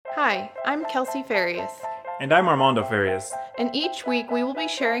Hi, I'm Kelsey Farias, And I'm Armando Farias. and each week we will be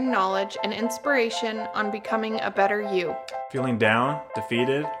sharing knowledge and inspiration on becoming a better you. Feeling down,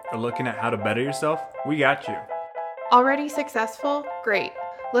 defeated, or looking at how to better yourself? We got you. Already successful? Great.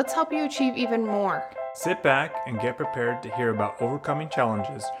 Let's help you achieve even more. Sit back and get prepared to hear about overcoming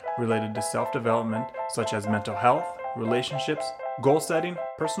challenges related to self-development, such as mental health, relationships, goal setting,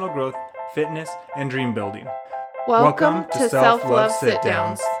 personal growth, fitness, and dream building. Welcome to Self-Love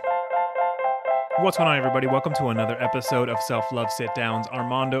Sit-Downs. What's going on, everybody? Welcome to another episode of Self-Love Sit-Downs.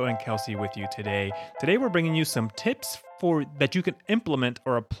 Armando and Kelsey with you today. Today we're bringing you some tips that you can implement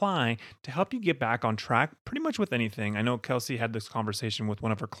or apply to help you get back on track pretty much with anything. I know Kelsey had this conversation with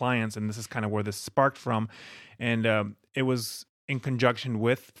one of her clients, and this is kind of where this sparked from. And it was in conjunction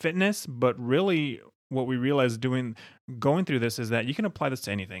with fitness, but really what we realized going through this is that you can apply this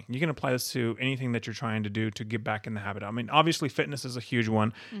to anything. You can apply this to anything that you're trying to do to get back in the habit. I mean, obviously fitness is a huge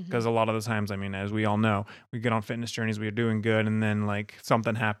one because a lot of the times, I mean, as we all know, we get on fitness journeys, we're doing good, and then like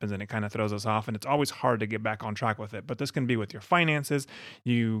something happens and it kind of throws us off, and it's always hard to get back on track with it. But this can be with your finances.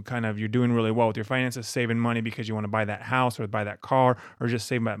 You're doing really well with your finances, saving money because you want to buy that house or buy that car, or just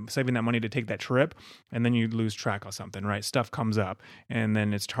saving that money to take that trip, and then you lose track of something, right? Stuff comes up, and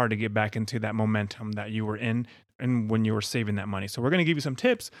then it's hard to get back into that momentum that you were in and when you were saving that money. So we're going to give you some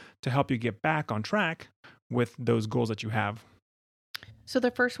tips to help you get back on track with those goals that you have. So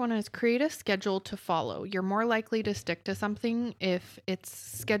the first one is create a schedule to follow. You're more likely to stick to something if it's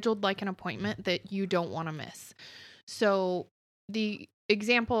scheduled like an appointment that you don't want to miss. So the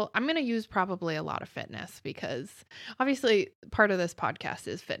example, I'm going to use probably a lot of fitness because obviously part of this podcast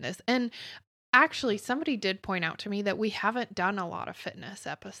is fitness. And actually, somebody did point out to me that we haven't done a lot of fitness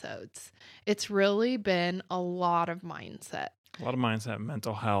episodes. It's really been a lot of mindset. A lot of mindset,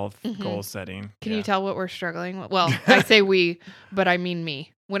 mental health, goal setting. Can you tell what we're struggling with? Well, I say we, but I mean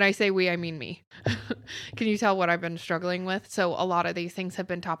me. When I say we, I mean me. Can you tell what I've been struggling with? So a lot of these things have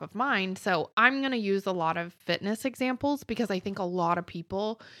been top of mind. So I'm going to use a lot of fitness examples because I think a lot of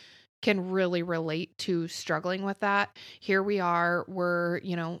people can really relate to struggling with that. Here we are, we're,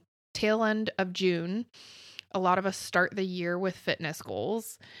 tail end of June. A lot of us start the year with fitness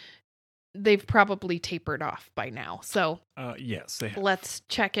goals. They've probably tapered off by now. So yes, they have. Let's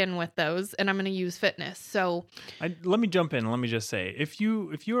check in with those, and I'm going to use fitness. So let me jump in. Let me just say, if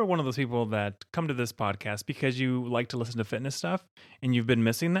you are one of those people that come to this podcast because you like to listen to fitness stuff and you've been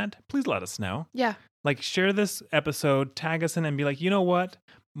missing that, please let us know. Yeah. Like, share this episode, tag us in, and be like, you know what?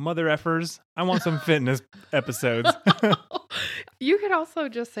 Mother effers, I want some fitness episodes. You could also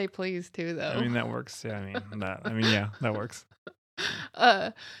just say please too, though. I mean, that works. Yeah, that works.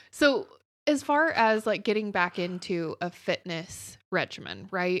 So as far as like getting back into a fitness regimen,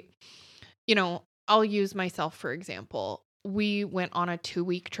 right? I'll use myself for example. We went on a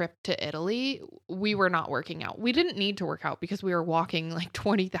 2-week trip to Italy. We were not working out. We didn't need to work out because we were walking like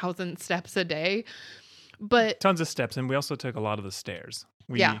 20,000 steps a day. But tons of steps, and we also took a lot of the stairs.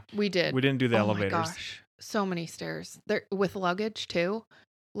 We did. We didn't do the elevators. Oh my gosh, so many stairs. There with luggage too.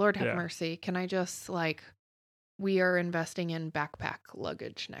 Lord have mercy. Can I just we are investing in backpack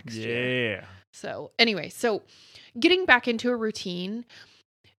luggage next year. Yeah. So anyway, getting back into a routine,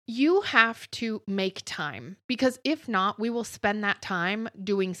 you have to make time because if not, we will spend that time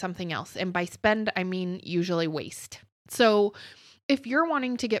doing something else. And by spend, I mean usually waste. So if you're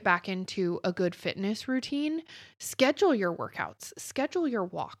wanting to get back into a good fitness routine, schedule your workouts, schedule your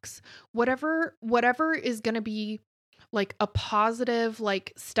walks, whatever is going to be like a positive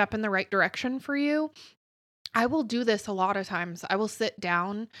step in the right direction for you. I will do this a lot of times. I will sit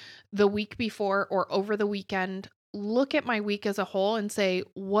down the week before or over the weekend, look at my week as a whole and say,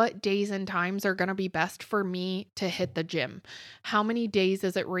 what days and times are going to be best for me to hit the gym? How many days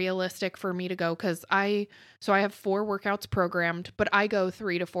is it realistic for me to go? Because I have 4 workouts programmed, but I go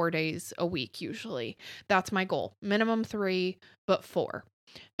 3 to 4 days a week usually. That's my goal. Minimum 3, but 4.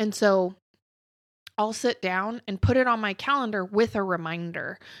 And so I'll sit down and put it on my calendar with a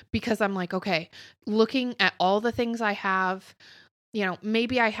reminder because I'm like, okay, looking at all the things I have,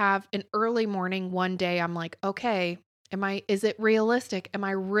 maybe I have an early morning one day. I'm like, okay, is it realistic? Am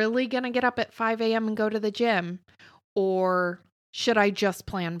I really going to get up at 5 a.m. and go to the gym? Or should I just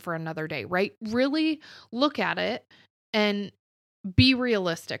plan for another day, right? Really look at it and be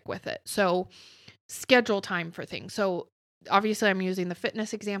realistic with it. So schedule time for things. So obviously I'm using the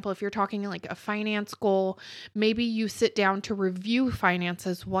fitness example. If you're talking like a finance goal, maybe you sit down to review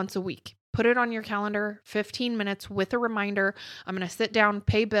finances once a week. Put it on your calendar, 15 minutes with a reminder. I'm going to sit down,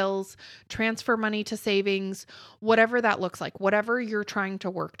 pay bills, transfer money to savings, whatever that looks like, whatever you're trying to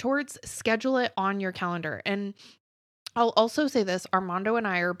work towards, schedule it on your calendar. And I'll also say this, Armando and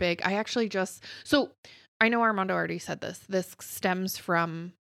I are big. So I know Armando already said this. This stems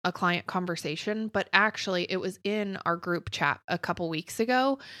from a client conversation, but actually it was in our group chat a couple weeks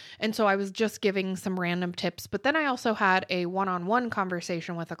ago. And so I was just giving some random tips, but then I also had a one-on-one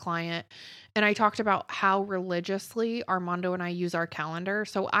conversation with a client and I talked about how religiously Armando and I use our calendar.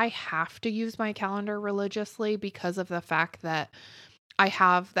 So I have to use my calendar religiously because of the fact that I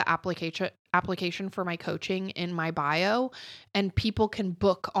have the application for my coaching in my bio, and people can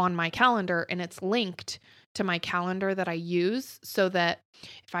book on my calendar, and it's linked to my calendar that I use so that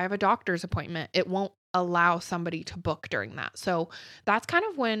if I have a doctor's appointment, it won't allow somebody to book during that. So that's kind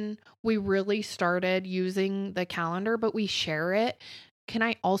of when we really started using the calendar, but we share it. Can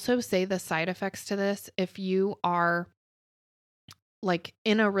I also say the side effects to this? If you are like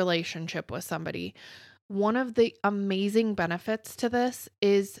in a relationship with somebody, one of the amazing benefits to this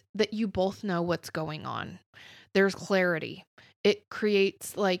is that you both know what's going on. There's clarity. It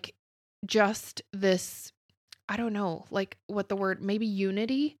creates like just this, I don't know, like what the word, maybe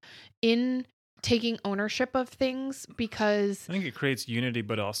unity in taking ownership of things, because I think it creates unity,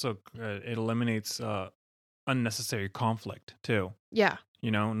 but also it eliminates unnecessary conflict too. yeah.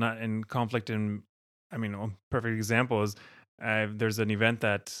 Not in conflict. I mean, a perfect example is there's an event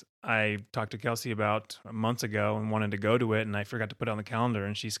that I talked to Kelsey about months ago and wanted to go to it, and I forgot to put it on the calendar,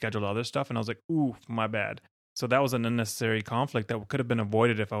 and she scheduled other stuff, and I was like, ooh, my bad. So that was an unnecessary conflict that could have been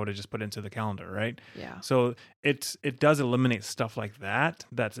avoided if I would have just put it into the calendar, right? Yeah. So it does eliminate stuff like that.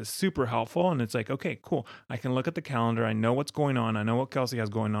 That's super helpful, and it's like, okay, cool. I can look at the calendar. I know what's going on. I know what Kelsey has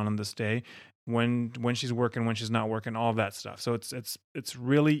going on this day, when she's working, when she's not working, all of that stuff. So it's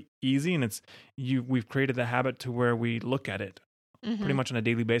really easy, and we've created the habit to where we look at it pretty much on a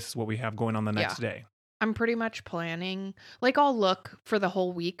daily basis, what we have going on the next day. I'm pretty much planning, like I'll look for the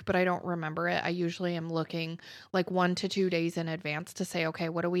whole week, but I don't remember it. I usually am looking like 1 to 2 days in advance to say, okay,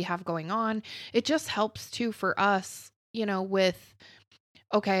 what do we have going on? It just helps too for us, with,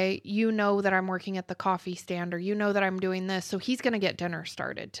 okay, that I'm working at the coffee stand, or that I'm doing this. So he's going to get dinner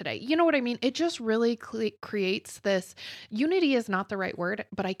started today. You know what I mean? It just really creates this unity is not the right word,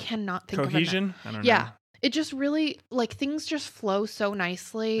 but I cannot think cohesion. of I don't know. It just really, like, things just flow so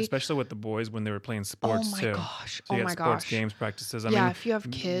nicely. Especially with the boys when they were playing sports too. Gosh. So oh my sports gosh. games, practices. I mean, if you have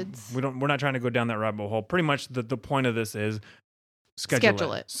kids. We're not trying to go down that rabbit hole. Pretty much the point of this is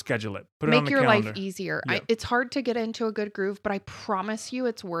schedule it. Schedule it. Put it on the calendar. Make your life easier. Yep. It's hard to get into a good groove, but I promise you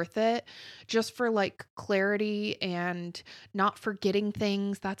it's worth it just for like clarity and not forgetting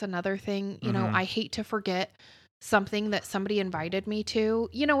things. That's another thing. I hate to forget something that somebody invited me to.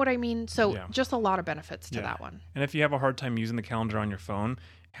 You know what I mean? So just a lot of benefits to that one. And if you have a hard time using the calendar on your phone,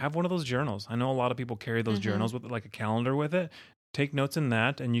 have one of those journals. I know a lot of people carry those journals with like a calendar with it. Take notes in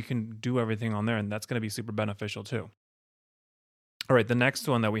that, and you can do everything on there, and that's going to be super beneficial too. All right, the next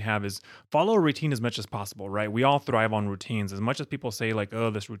one that we have is follow a routine as much as possible, right? We all thrive on routines. As much as people say like, oh,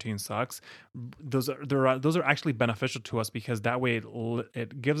 this routine sucks, those are actually beneficial to us, because that way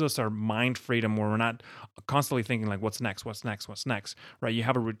it gives us our mind freedom where we're not constantly thinking like, what's next, right? You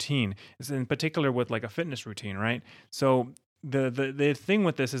have a routine. It's in particular with like a fitness routine, right? So the thing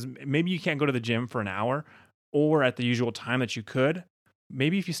with this is maybe you can't go to the gym for an hour or at the usual time that you could.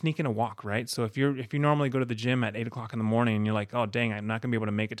 Maybe if you sneak in a walk, right? So if you normally go to the gym at 8:00 in the morning and you're like, oh, dang, I'm not going to be able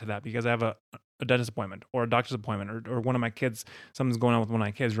to make it to that because I have a dentist appointment or a doctor's appointment or one of my kids, something's going on with one of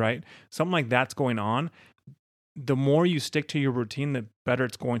my kids, right? Something like that's going on. The more you stick to your routine, the better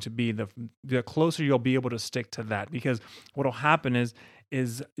it's going to be. The closer you'll be able to stick to that, because what will happen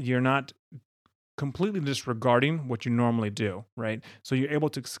is you're not completely disregarding what you normally do, right? So you're able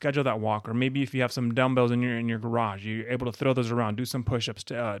to schedule that walk, or maybe if you have some dumbbells in your garage, you're able to throw those around, do some push-ups.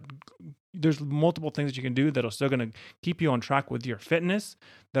 There's multiple things that you can do that are still going to keep you on track with your fitness,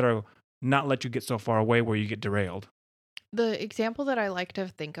 that are not let you get so far away where you get derailed. The example that I like to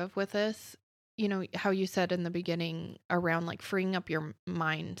think of with this, how you said in the beginning around like freeing up your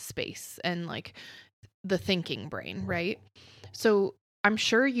mind space and like the thinking brain, right? So I'm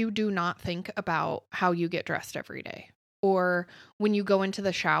sure you do not think about how you get dressed every day. Or when you go into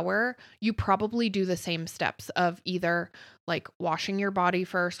the shower, you probably do the same steps of either like washing your body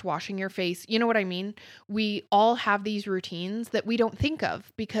first, washing your face. You know what I mean? We all have these routines that we don't think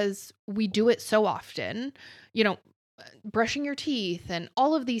of because we do it so often. Brushing your teeth and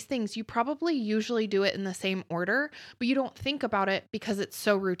all of these things, you probably usually do it in the same order, but you don't think about it because it's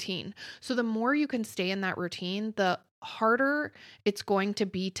so routine. So the more you can stay in that routine, the harder it's going to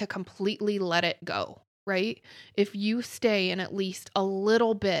be to completely let it go, right? If you stay in at least a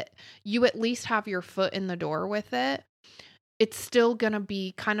little bit, you at least have your foot in the door with it. it's still going to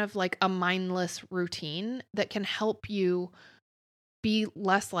be kind of like a mindless routine that can help you be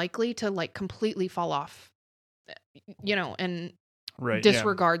less likely to like completely fall off, and Right.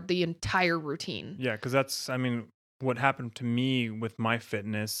 disregard the entire routine. Yeah. Because what happened to me with my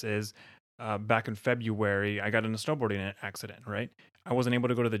fitness is back in February, I got in a snowboarding accident, right? I wasn't able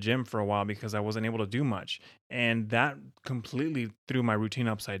to go to the gym for a while because I wasn't able to do much. And that completely threw my routine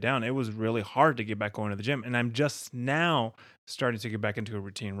upside down. It was really hard to get back going to the gym. And I'm just now starting to get back into a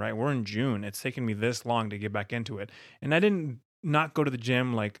routine, right? We're in June. It's taken me this long to get back into it. And I didn't not go to the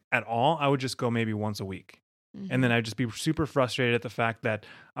gym like at all. I would just go maybe once a week. And then I'd just be super frustrated at the fact that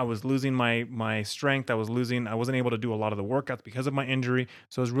I was losing my strength. I wasn't able to do a lot of the workouts because of my injury.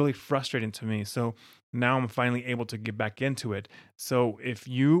 So it was really frustrating to me. So now I'm finally able to get back into it. So if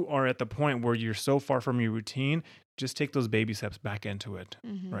you are at the point where you're so far from your routine, just take those baby steps back into it,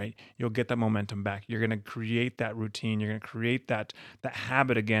 right? You'll get that momentum back. You're going to create that routine. You're going to create that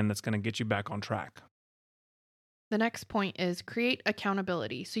habit again that's going to get you back on track. The next point is create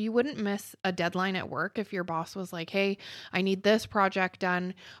accountability. So you wouldn't miss a deadline at work if your boss was like, hey, I need this project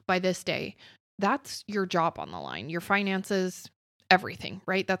done by this day. That's your job on the line, your finances, everything,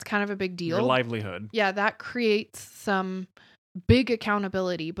 right? That's kind of a big deal. Your livelihood. Yeah, that creates some big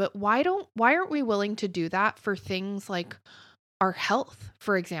accountability. But why aren't we willing to do that for things like our health,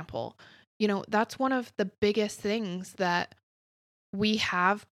 for example? That's one of the biggest things that we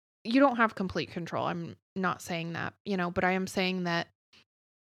have. You don't have complete control. I'm not saying that, but I am saying that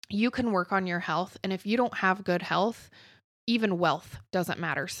you can work on your health. And if you don't have good health, even wealth doesn't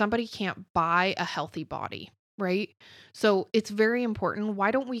matter. Somebody can't buy a healthy body, right? So it's very important. Why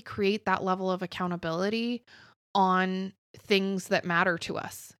don't we create that level of accountability on things that matter to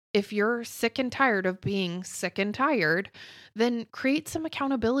us? If you're sick and tired of being sick and tired, then create some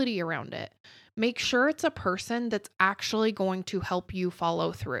accountability around it. Make sure it's a person that's actually going to help you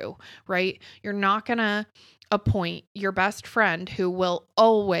follow through, right? You're not going to appoint your best friend who will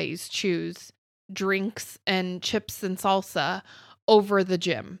always choose drinks and chips and salsa over the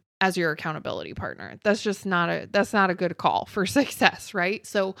gym as your accountability partner. That's not a good call for success, right?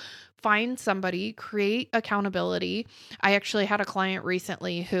 So find somebody, create accountability. I actually had a client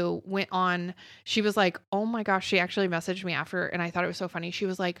recently who went on, she was like, oh my gosh, she actually messaged me after, and I thought it was so funny. She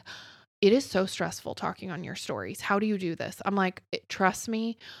was like, it is so stressful talking on your stories. How do you do this? I'm like, trust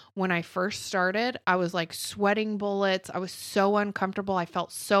me, when I first started, I was like sweating bullets. I was so uncomfortable. I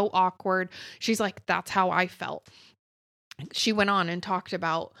felt so awkward. She's like, that's how I felt. She went on and talked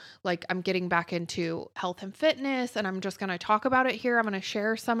about like, I'm getting back into health and fitness, and I'm just going to talk about it here. I'm going to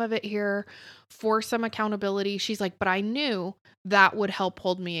share some of it here for some accountability. She's like, but I knew that would help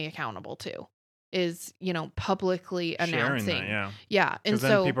hold me accountable too. Is, publicly announcing. That, yeah. And so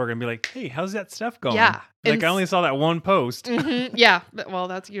then people are going to be like, hey, how's that stuff going? Yeah. Like I only saw that one post. Yeah. Well,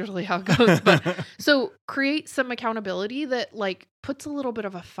 that's usually how it goes. But so create some accountability that like puts a little bit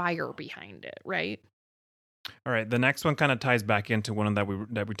of a fire behind it, right? All right. The next one kind of ties back into one that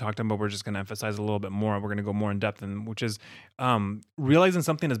we talked about. We're just going to emphasize a little bit more. We're going to go more in depth, which is realizing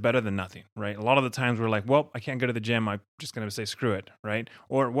something is better than nothing, right? A lot of the times we're like, well, I can't go to the gym. I'm just going to say, screw it, right?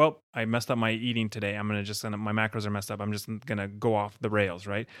 Or, well, I messed up my eating today. My macros are messed up. I'm just going to go off the rails,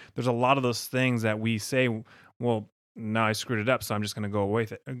 right? There's a lot of those things that we say, well, now I screwed it up, so I'm just going to go away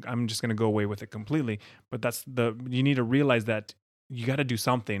with it. I'm just going to go away with it completely. But you need to realize that you got to do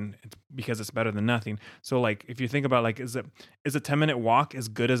something because it's better than nothing. So like, if you think about like, is a 10-minute walk as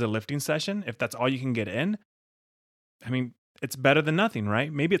good as a lifting session? If that's all you can get in, I mean, it's better than nothing, right?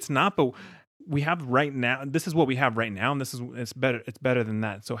 Maybe it's not, but we have right now, this is what we have right now. And it's better than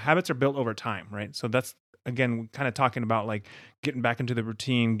that. So habits are built over time, right? So that's, again, kind of talking about like getting back into the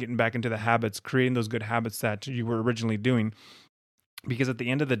routine, getting back into the habits, creating those good habits that you were originally doing. Because at the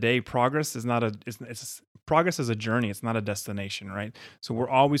end of the day, progress is progress is a journey. It's not a destination, right? So we're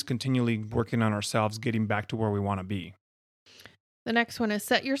always continually working on ourselves, getting back to where we want to be. The next one is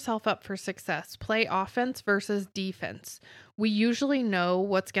set yourself up for success. Play offense versus defense. We usually know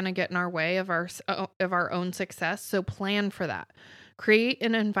what's going to get in our way of our own success, so plan for that. Create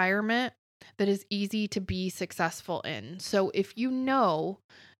an environment that is easy to be successful in. So if you know,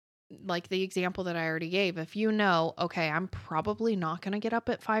 like the example that I already gave, if you know, okay, I'm probably not going to get up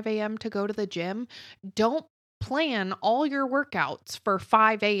at 5 a.m. to go to the gym, don't plan all your workouts for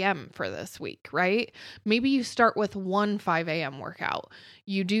 5 a.m. for this week, right? Maybe you start with one 5 a.m. workout.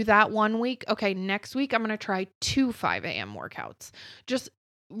 You do that 1 week. Okay, next week, I'm going to try 2 5 a.m. workouts. Just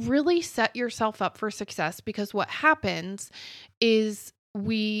really set yourself up for success, because what happens is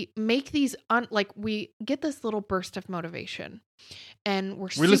we make these we get this little burst of motivation, and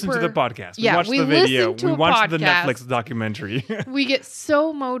we listen to the podcast. We Yeah, watch we the video. listen to We a watch the podcast. Netflix documentary. We get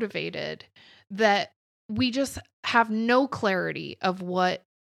so motivated that we just have no clarity of what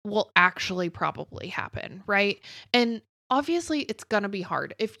will actually probably happen, right? And obviously it's going to be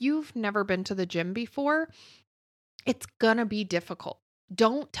hard. If you've never been to the gym before, it's going to be difficult.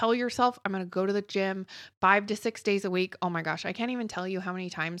 Don't tell yourself, I'm going to go to the gym 5 to 6 days a week. Oh my gosh, I can't even tell you how many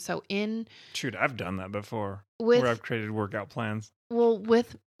times. So Shoot, I've done that before. with where I've created workout plans.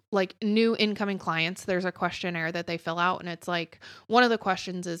 with like new incoming clients, there's a questionnaire that they fill out, and it's like one of the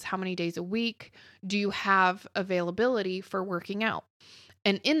questions is how many days a week do you have availability for working out?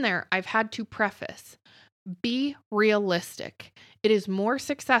 And in there, I've had to preface, be realistic. It is more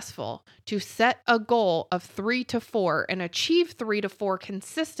successful to set a goal of 3 to 4 and achieve 3 to 4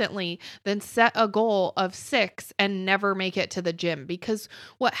 consistently than set a goal of 6 and never make it to the gym. Because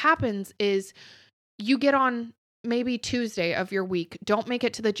what happens is you get on maybe Tuesday of your week, don't make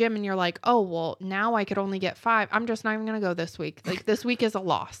it to the gym, and you're like, oh, well, now I could only get 5. I'm just not even going to go this week. Like, this week is a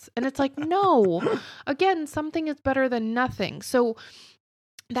loss. And it's like, no, again, something is better than nothing. So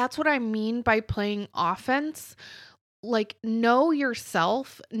that's what I mean by playing offense. Like, know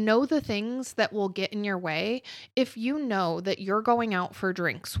yourself, know the things that will get in your way. If you know that you're going out for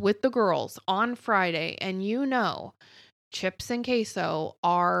drinks with the girls on Friday, and you know chips and queso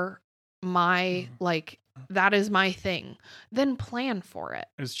are my, like, that is my thing, then plan for it.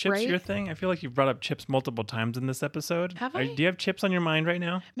 Is chips right? your thing? I feel like you've brought up chips multiple times in this episode. Have I? Do you have chips on your mind right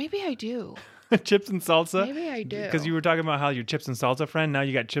now? Maybe I do. Chips and salsa? Maybe I do. Because you were talking about how your chips and salsa friend, now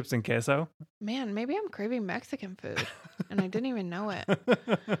you got chips and queso. Man, maybe I'm craving Mexican food and I didn't even know it.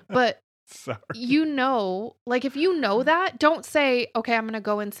 But Sorry. you know, like if you know that, don't say, okay, I'm going to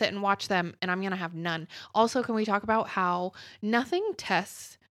go and sit and watch them and I'm going to have none. Also, can we talk about how nothing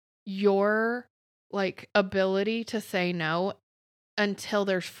tests your like ability to say no until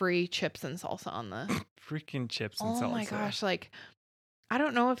there's free chips and salsa on the Freaking chips and salsa. Oh my gosh, like I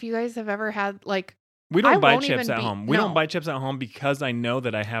don't know if you guys have ever had like We don't I buy won't chips even at be- home. We no. don't buy chips at home because I know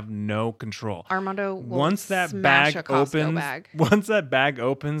that I have no control. Armando will Once that smash bag a Costco opens, bag. once that bag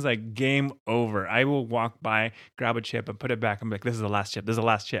opens, like game over. I will walk by, grab a chip, and put it back. I'm like, this is the last chip. This is the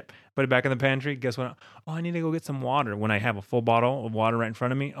last chip. Put it back in the pantry. Guess what? Oh, I need to go get some water. When I have a full bottle of water right in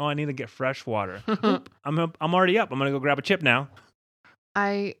front of me, oh, I need to get fresh water. Oop, I'm already up. I'm gonna go grab a chip now.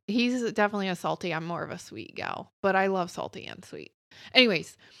 He's definitely a salty. I'm more of a sweet gal, but I love salty and sweet.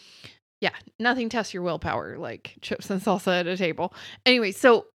 Anyways, yeah, nothing tests your willpower like chips and salsa at a table. Anyway,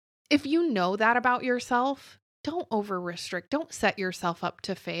 so if you know that about yourself, don't over restrict. Don't set yourself up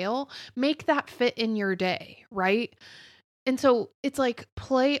to fail. Make that fit in your day, right? And so it's like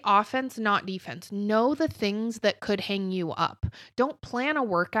play offense, not defense. Know the things that could hang you up. Don't plan a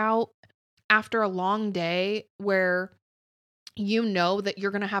workout after a long day where you know that you're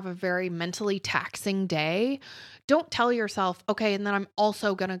going to have a very mentally taxing day. Don't tell yourself, okay, and then I'm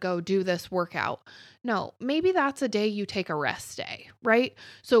also going to go do this workout. No, maybe that's a day you take a rest day, right?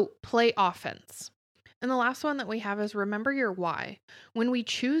 So play offense. And the last one that we have is remember your why. When we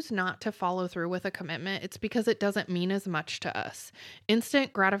choose not to follow through with a commitment, it's because it doesn't mean as much to us.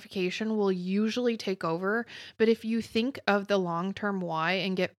 Instant gratification will usually take over, but if you think of the long-term why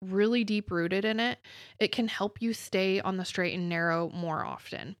and get really deep rooted in it, it can help you stay on the straight and narrow more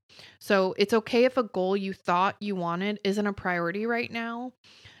often. So it's okay if a goal you thought you wanted isn't a priority right now.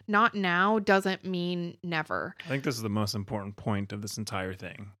 Not now doesn't mean never. I think this is the most important point of this entire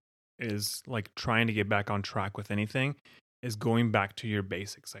thing. Is like trying to get back on track with anything is going back to your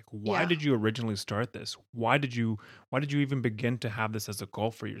basics. Like, why did you originally start this? Why did you even begin to have this as a goal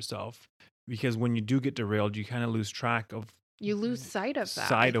for yourself? Because when you do get derailed, you kind of lose track of You lose sight of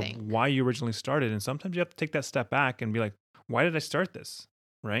that. of why you originally started. And sometimes you have to take that step back and be like, why did I start this?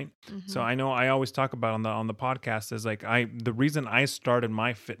 Right. Mm-hmm. So I know I always talk about on the podcast is like the reason I started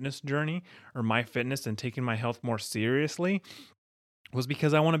my fitness journey or my fitness and taking my health more seriously was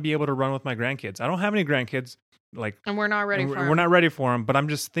because I want to be able to run with my grandkids. I don't have any grandkids, and we're not ready for them. We're not ready for them, but I'm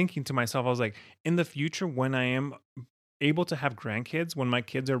just thinking to myself, I was like, in the future, when I am able to have grandkids, when my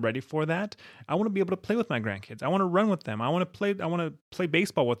kids are ready for that, I want to be able to play with my grandkids. I want to run with them. I want to play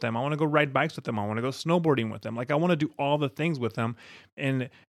baseball with them. I want to go ride bikes with them. I want to go snowboarding with them. Like I want to do all the things with them. And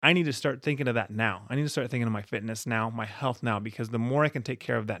I need to start thinking of that now. I need to start thinking of my fitness now, my health now, because the more I can take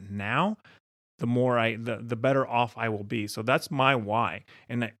care of that now, the better off I will be. So that's my why.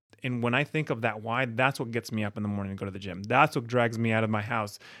 And when I think of that why, that's what gets me up in the morning to go to the gym. That's what drags me out of my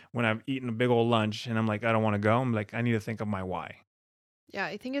house when I've eaten a big old lunch and I'm like, I don't want to go. I'm like, I need to think of my why. Yeah,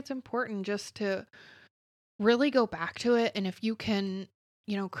 I think it's important just to really go back to it. And if you can,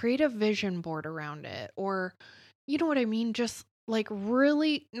 create a vision board around it, or you know what I mean? Just like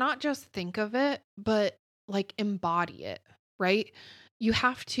really not just think of it, but like embody it, right? You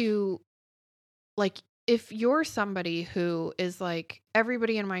have to, like, if you're somebody who is like,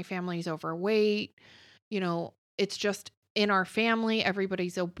 everybody in my family is overweight, it's just in our family,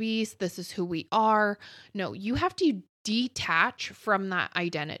 everybody's obese, this is who we are. No, you have to detach from that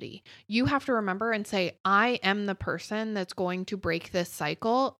identity. You have to remember and say, I am the person that's going to break this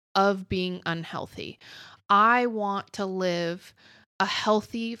cycle of being unhealthy. I want to live a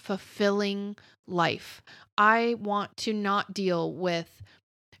healthy, fulfilling life. I want to not deal with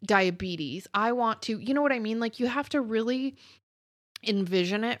diabetes. I want to, you know what I mean? Like, you have to really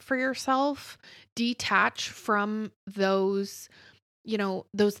envision it for yourself, detach from those,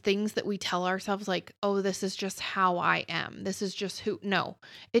 those things that we tell ourselves, like, oh, this is just how I am. This is just who. No,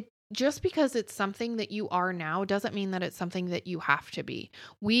 it just because it's something that you are now doesn't mean that it's something that you have to be.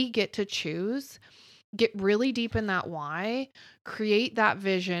 We get to choose. Get really deep in that why, create that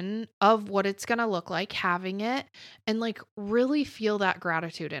vision of what it's going to look like having it, and like really feel that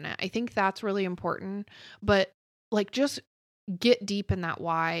gratitude in it. I think that's really important, but like just get deep in that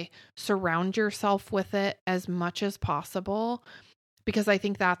why, surround yourself with it as much as possible, because I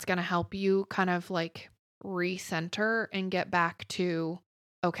think that's going to help you kind of like recenter and get back to,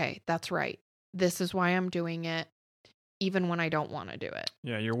 okay, that's right. This is why I'm doing it, even when I don't want to do it.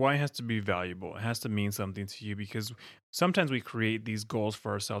 Yeah, your why has to be valuable. It has to mean something to you, because sometimes we create these goals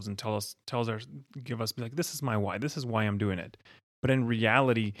for ourselves and give us like, this is my why. This is why I'm doing it. But in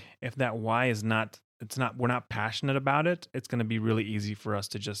reality, if that why is we're not passionate about it, it's going to be really easy for us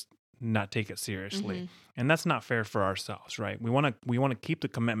to just not take it seriously. Mm-hmm. And that's not fair for ourselves, right? We want to keep the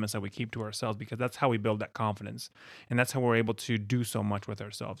commitments that we keep to ourselves, because that's how we build that confidence. And that's how we're able to do so much with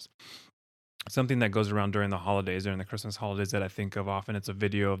ourselves. Something that goes around during the Christmas holidays that I think of often, it's a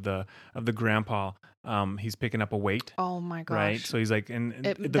video of the grandpa. He's picking up a weight. Oh my gosh. Right. So he's like, and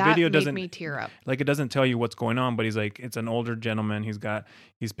the that video made doesn't me tear up. Like, it doesn't tell you what's going on, but he's like, it's an older gentleman.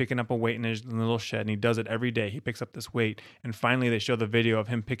 He's picking up a weight in the little shed, and he does it every day. He picks up this weight. And finally they show the video of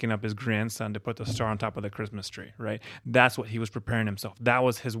him picking up his grandson to put the star on top of the Christmas tree. Right. That's what he was preparing himself. That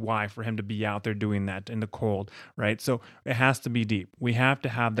was his why, for him to be out there doing that in the cold. Right. So it has to be deep. We have to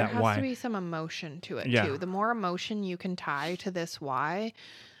have that why. There has to be some emotion to it too. The more emotion you can tie to this why,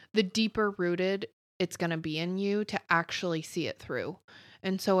 the deeper rooted it's going to be in you to actually see it through.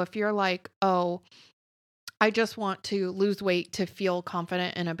 And so if you're like, oh, I just want to lose weight to feel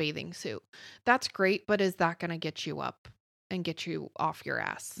confident in a bathing suit, that's great. But is that going to get you up and get you off your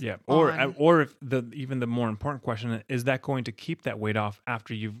ass? Yeah. Or if even the more important question is that going to keep that weight off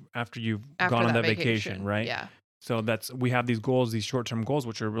after you've gone on that vacation, right? Yeah. So we have these goals, these short-term goals,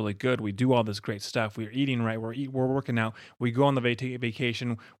 which are really good. We do all this great stuff. We're eating right. We're working out. We go on the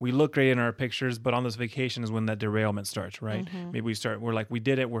vacation. We look great in our pictures, but on this vacation is when that derailment starts, right? Mm-hmm. Maybe we're like, we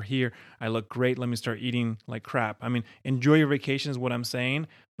did it. We're here. I look great. Let me start eating like crap. I mean, enjoy your vacation is what I'm saying,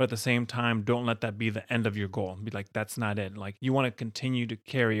 but at the same time, don't let that be the end of your goal. Be like, that's not it. Like, you want to continue to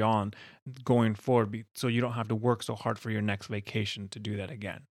carry on going forward, so you don't have to work so hard for your next vacation to do that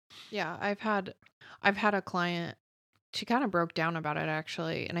again. Yeah, I've had a client, she kind of broke down about it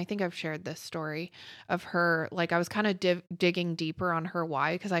actually, and I think I've shared this story of her, like I was kind of digging deeper on her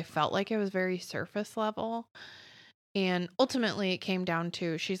why, because I felt like it was very surface level. And ultimately it came down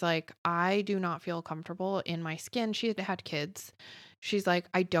to, she's like, I do not feel comfortable in my skin. She had kids. She's like,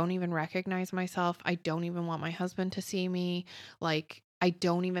 I don't even recognize myself. I don't even want my husband to see me. Like, I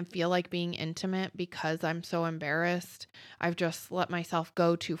don't even feel like being intimate because I'm so embarrassed. I've just let myself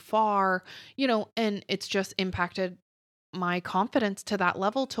go too far, and it's just impacted my confidence to that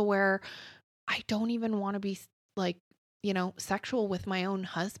level to where I don't even want to be like, sexual with my own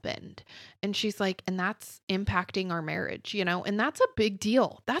husband. And she's like, and that's impacting our marriage, and that's a big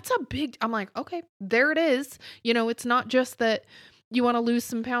deal. I'm like, okay, there it is. It's not just that you want to lose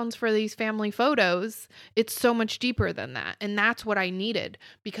some pounds for these family photos. It's so much deeper than that. And that's what I needed,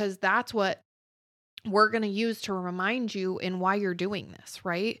 because that's what we're going to use to remind you in why you're doing this,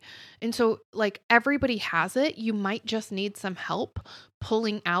 right? And so, like, everybody has it. You might just need some help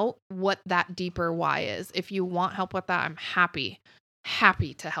pulling out what that deeper why is. If you want help with that, I'm happy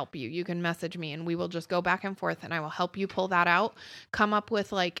to help you. You can message me and we will just go back and forth, and I will help you pull that out, come up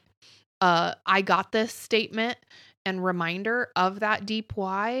with like I got this statement and reminder of that deep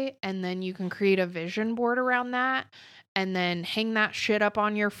why, and then you can create a vision board around that and then hang that shit up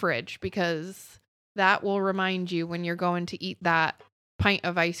on your fridge, because that will remind you when you're going to eat that pint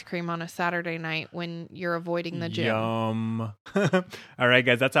of ice cream on a Saturday night when you're avoiding the gym. Yum. All right,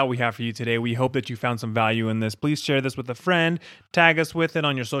 guys, that's all we have for you today. We hope that you found some value in this. Please share this with a friend. Tag us with it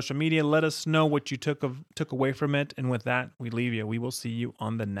on your social media. Let us know what you took away from it. And with that, we leave you. We will see you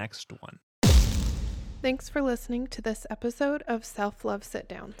on the next one. Thanks for listening to this episode of Self-Love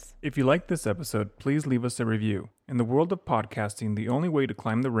Sit-Downs. If you liked this episode, please leave us a review. In the world of podcasting, the only way to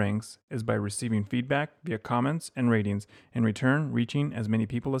climb the ranks is by receiving feedback via comments and ratings, in return, reaching as many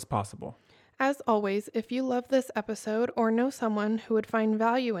people as possible. As always, if you love this episode or know someone who would find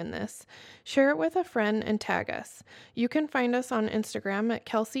value in this, share it with a friend and tag us. You can find us on Instagram at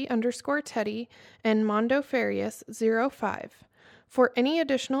Kelsey_Teddy and MondoFarius05. For any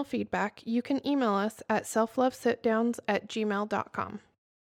additional feedback, you can email us at selflovesitdowns@gmail.com.